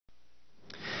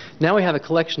Now we have a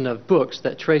collection of books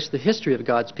that trace the history of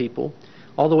God's people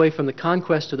all the way from the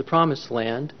conquest of the Promised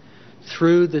Land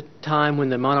through the time when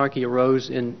the monarchy arose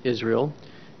in Israel.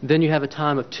 Then you have a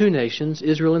time of two nations,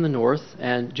 Israel in the north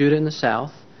and Judah in the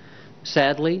south.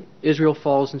 Sadly, Israel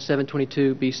falls in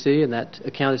 722 BC, and that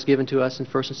account is given to us in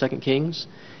 1st and 2nd Kings.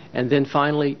 And then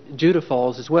finally, Judah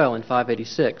falls as well in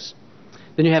 586.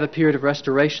 Then you have a period of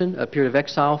restoration, a period of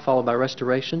exile followed by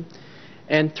restoration.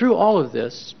 And through all of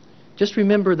this, just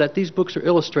remember that these books are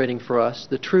illustrating for us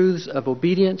the truths of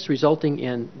obedience resulting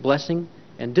in blessing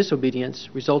and disobedience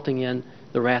resulting in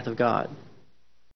the wrath of God.